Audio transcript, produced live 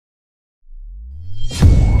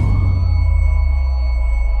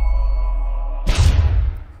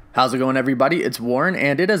How's it going, everybody? It's Warren,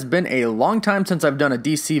 and it has been a long time since I've done a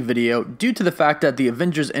DC video due to the fact that the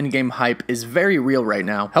Avengers Endgame hype is very real right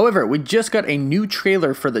now. However, we just got a new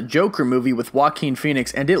trailer for the Joker movie with Joaquin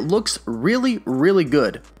Phoenix, and it looks really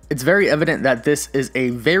good. It's very evident that this is a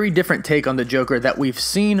very different take on the Joker that we've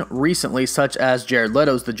seen recently, such as Jared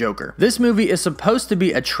Leto's The Joker. This movie is supposed to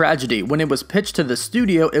be a tragedy. When it was pitched to the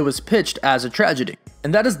studio, it was pitched as a tragedy.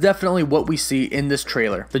 And that is definitely what we see in this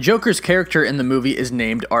trailer. The Joker's character in the movie is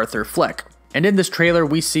named Arthur Fleck. And in this trailer,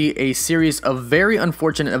 we see a series of very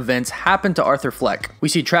unfortunate events happen to Arthur Fleck. We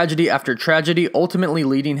see tragedy after tragedy, ultimately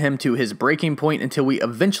leading him to his breaking point until we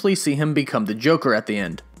eventually see him become the Joker at the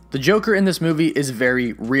end. The Joker in this movie is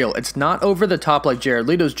very real. It's not over the top like Jared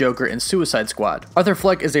Leto's Joker in Suicide Squad. Arthur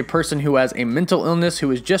Fleck is a person who has a mental illness,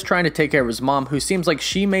 who is just trying to take care of his mom, who seems like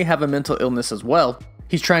she may have a mental illness as well.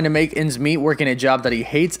 He's trying to make ends meet working a job that he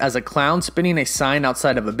hates as a clown, spinning a sign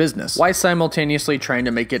outside of a business, while simultaneously trying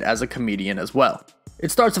to make it as a comedian as well.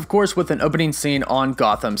 It starts, of course, with an opening scene on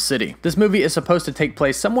Gotham City. This movie is supposed to take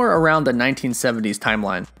place somewhere around the 1970s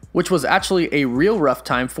timeline, which was actually a real rough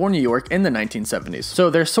time for New York in the 1970s. So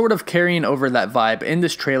they're sort of carrying over that vibe in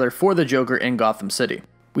this trailer for the Joker in Gotham City.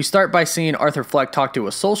 We start by seeing Arthur Fleck talk to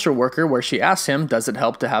a social worker where she asks him, does it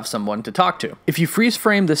help to have someone to talk to? If you freeze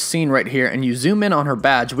frame this scene right here and you zoom in on her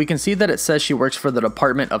badge, we can see that it says she works for the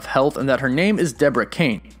Department of Health and that her name is Deborah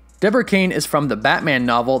Kane. Deborah Kane is from the Batman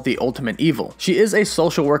novel, The Ultimate Evil. She is a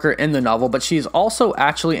social worker in the novel, but she is also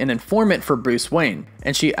actually an informant for Bruce Wayne,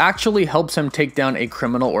 and she actually helps him take down a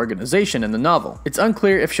criminal organization in the novel. It's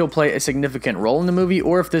unclear if she'll play a significant role in the movie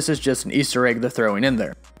or if this is just an Easter egg they're throwing in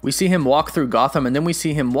there. We see him walk through Gotham, and then we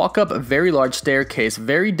see him walk up a very large staircase,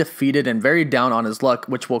 very defeated and very down on his luck,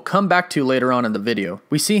 which we'll come back to later on in the video.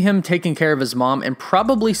 We see him taking care of his mom and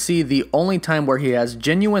probably see the only time where he has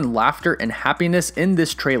genuine laughter and happiness in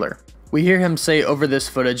this trailer. We hear him say over this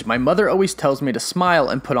footage, "My mother always tells me to smile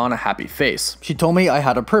and put on a happy face. She told me I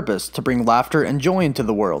had a purpose, to bring laughter and joy into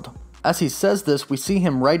the world." As he says this, we see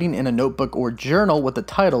him writing in a notebook or journal with the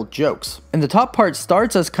title Jokes. And the top part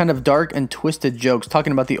starts as kind of dark and twisted jokes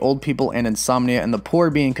talking about the old people and insomnia and the poor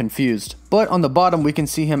being confused. But on the bottom we can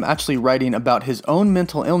see him actually writing about his own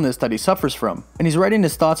mental illness that he suffers from. And he's writing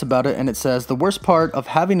his thoughts about it, and it says, "The worst part of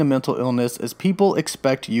having a mental illness is people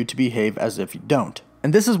expect you to behave as if you don't."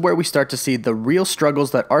 And this is where we start to see the real struggles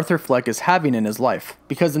that Arthur Fleck is having in his life.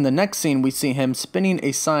 Because in the next scene, we see him spinning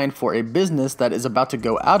a sign for a business that is about to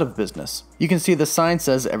go out of business. You can see the sign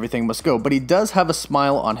says everything must go, but he does have a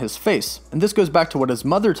smile on his face. And this goes back to what his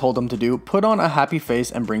mother told him to do, put on a happy face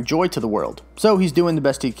and bring joy to the world. So he's doing the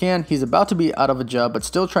best he can. He's about to be out of a job, but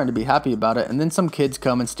still trying to be happy about it, and then some kids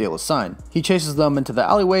come and steal his sign. He chases them into the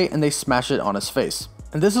alleyway and they smash it on his face.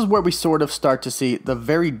 And this is where we sort of start to see the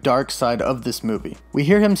very dark side of this movie. We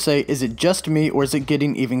hear him say, "Is it just me or is it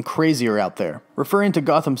getting even crazier out there?" Referring to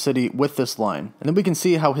Gotham City with this line. And then we can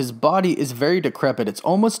see how his body is very decrepit. It's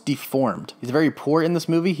almost deformed. He's very poor in this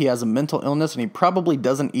movie. He has a mental illness and he probably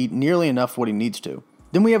doesn't eat nearly enough what he needs to.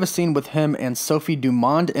 Then we have a scene with him and Sophie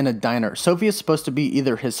Dumond in a diner. Sophie is supposed to be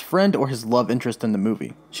either his friend or his love interest in the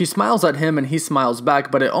movie. She smiles at him and he smiles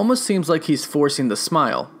back, but it almost seems like he's forcing the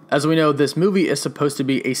smile. As we know, this movie is supposed to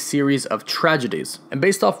be a series of tragedies, and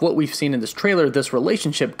based off what we've seen in this trailer, this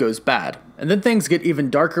relationship goes bad. And then things get even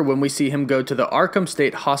darker when we see him go to the Arkham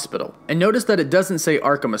State Hospital. And notice that it doesn't say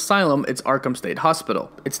Arkham Asylum, it's Arkham State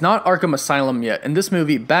Hospital. It's not Arkham Asylum yet. In this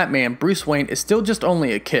movie, Batman, Bruce Wayne, is still just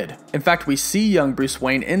only a kid. In fact, we see young Bruce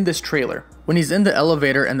Wayne in this trailer. When he's in the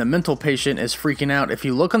elevator and the mental patient is freaking out, if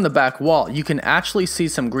you look on the back wall, you can actually see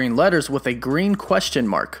some green letters with a green question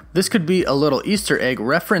mark. This could be a little Easter egg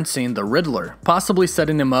referencing the Riddler, possibly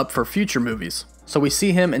setting him up for future movies. So we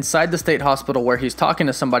see him inside the state hospital where he's talking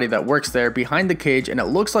to somebody that works there behind the cage, and it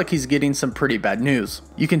looks like he's getting some pretty bad news.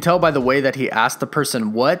 You can tell by the way that he asked the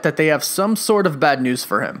person what that they have some sort of bad news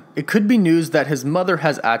for him. It could be news that his mother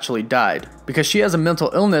has actually died, because she has a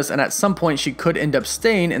mental illness and at some point she could end up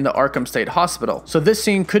staying in the Arkham State Hospital. So this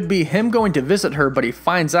scene could be him going to visit her, but he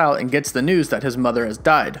finds out and gets the news that his mother has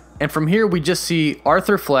died. And from here we just see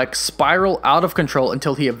Arthur Fleck spiral out of control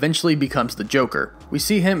until he eventually becomes the Joker. We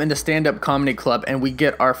see him in the stand-up comedy club and we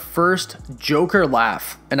get our first Joker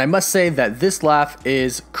laugh. And I must say that this laugh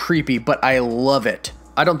is creepy, but I love it.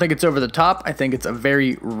 I don't think it's over the top. I think it's a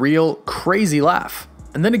very real, crazy laugh.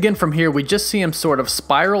 And then again from here, we just see him sort of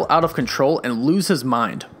spiral out of control and lose his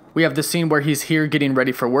mind. We have the scene where he's here getting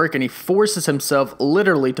ready for work and he forces himself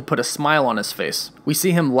literally to put a smile on his face. We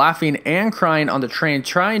see him laughing and crying on the train,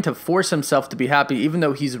 trying to force himself to be happy even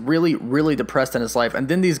though he's really depressed in his life, and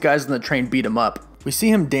then these guys on the train beat him up. We see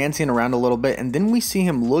him dancing around a little bit, and then we see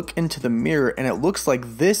him look into the mirror, and it looks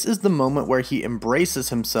like this is the moment where he embraces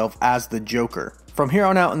himself as the Joker. From here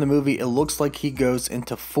on out in the movie, it looks like he goes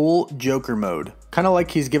into full Joker mode. Kind of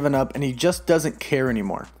like he's given up and he just doesn't care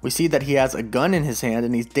anymore. We see that he has a gun in his hand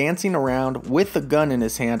and he's dancing around with the gun in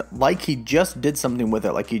his hand like he just did something with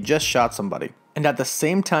it, like he just shot somebody. And at the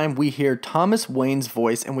same time, we hear Thomas Wayne's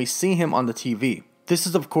voice and we see him on the TV. This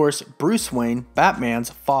is of course Bruce Wayne, Batman's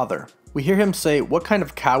father. We hear him say, "What kind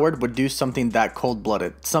of coward would do something that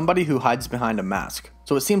cold-blooded? Somebody who hides behind a mask."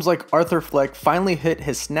 So it seems like Arthur Fleck finally hit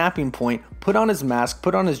his snapping point, put on his mask,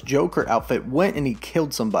 put on his Joker outfit, went and he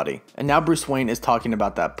killed somebody. And now Bruce Wayne is talking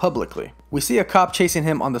about that publicly. We see a cop chasing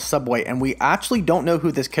him on the subway and we actually don't know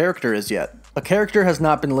who this character is yet. A character has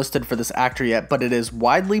not been listed for this actor yet, but it is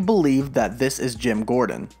widely believed that this is Jim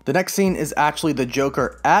Gordon. The next scene is actually the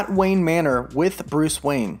Joker at Wayne Manor with Bruce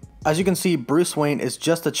Wayne. As you can see, Bruce Wayne is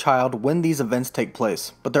just a child when these events take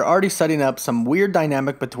place, but they're already setting up some weird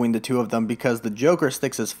dynamic between the two of them because the Joker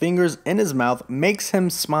sticks his fingers in his mouth, makes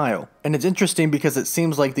him smile. And it's interesting because it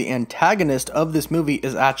seems like the antagonist of this movie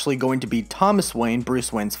is actually going to be Thomas Wayne,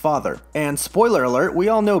 Bruce Wayne's father. And spoiler alert, we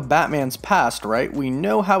all know Batman's past, right? We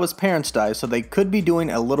know how his parents died, so they could be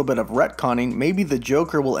doing a little bit of retconning. Maybe the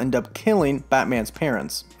Joker will end up killing Batman's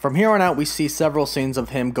parents. From here on out, we see several scenes of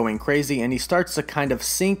him going crazy and he starts to kind of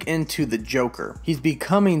sink into the Joker. He's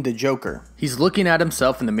becoming the Joker. He's looking at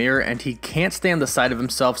himself in the mirror and he can't stand the sight of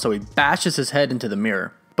himself, so he bashes his head into the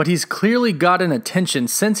mirror. But he's clearly gotten attention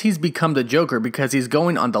since he's become the Joker because he's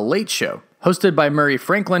going on The Late Show, hosted by Murray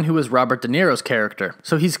Franklin, who is Robert De Niro's character.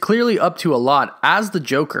 So he's clearly up to a lot as the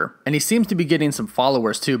Joker, and he seems to be getting some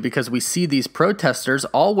followers too because we see these protesters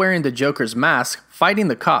all wearing the Joker's mask fighting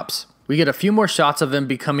the cops. We get a few more shots of him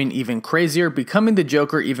becoming even crazier, becoming the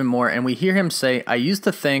Joker even more, and we hear him say, "I used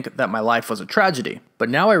to think that my life was a tragedy, but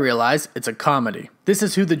now I realize it's a comedy." This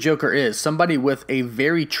is who the Joker is, somebody with a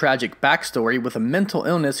very tragic backstory with a mental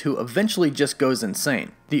illness who eventually just goes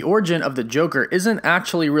insane. The origin of the Joker isn't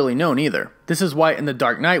actually really known either. This is why in The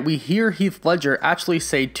Dark Knight we hear Heath Ledger actually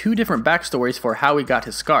say two different backstories for how he got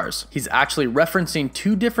his scars. He's actually referencing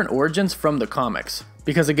two different origins from the comics.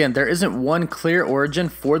 Because again, there isn't one clear origin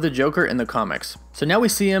for the Joker in the comics. So now we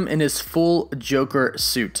see him in his full Joker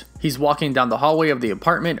suit. He's walking down the hallway of the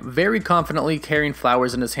apartment, very confidently carrying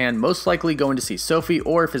flowers in his hand, most likely going to see Sophie,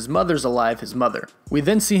 or if his mother's alive, his mother. We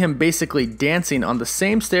then see him basically dancing on the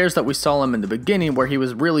same stairs that we saw him in the beginning where he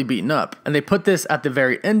was really beaten up. And they put this at the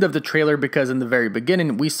very end of the trailer because in the very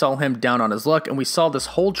beginning we saw him down on his luck and we saw this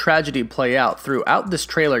whole tragedy play out throughout this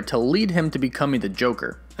trailer to lead him to becoming the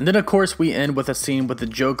Joker. And then of course we end with a scene with the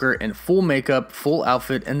Joker in full makeup, full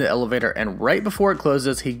outfit in the elevator, and right before it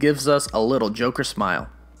closes he gives us a little Joker smile.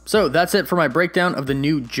 So that's it for my breakdown of the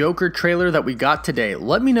new Joker trailer that we got today.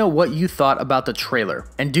 Let me know what you thought about the trailer.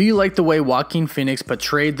 And do you like the way Joaquin Phoenix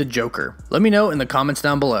portrayed the Joker? Let me know in the comments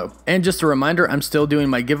down below. And just a reminder, I'm still doing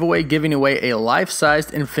my giveaway, giving away a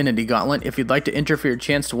life-sized Infinity Gauntlet. If you'd like to enter for your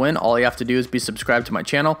chance to win, all you have to do is be subscribed to my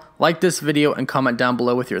channel, like this video, and comment down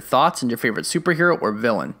below with your thoughts and your favorite superhero or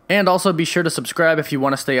villain. And also be sure to subscribe if you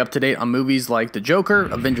want to stay up to date on movies like The Joker,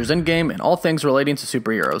 Avengers Endgame, and all things relating to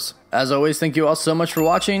superheroes. As always, thank you all so much for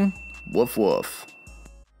watching. Woof woof.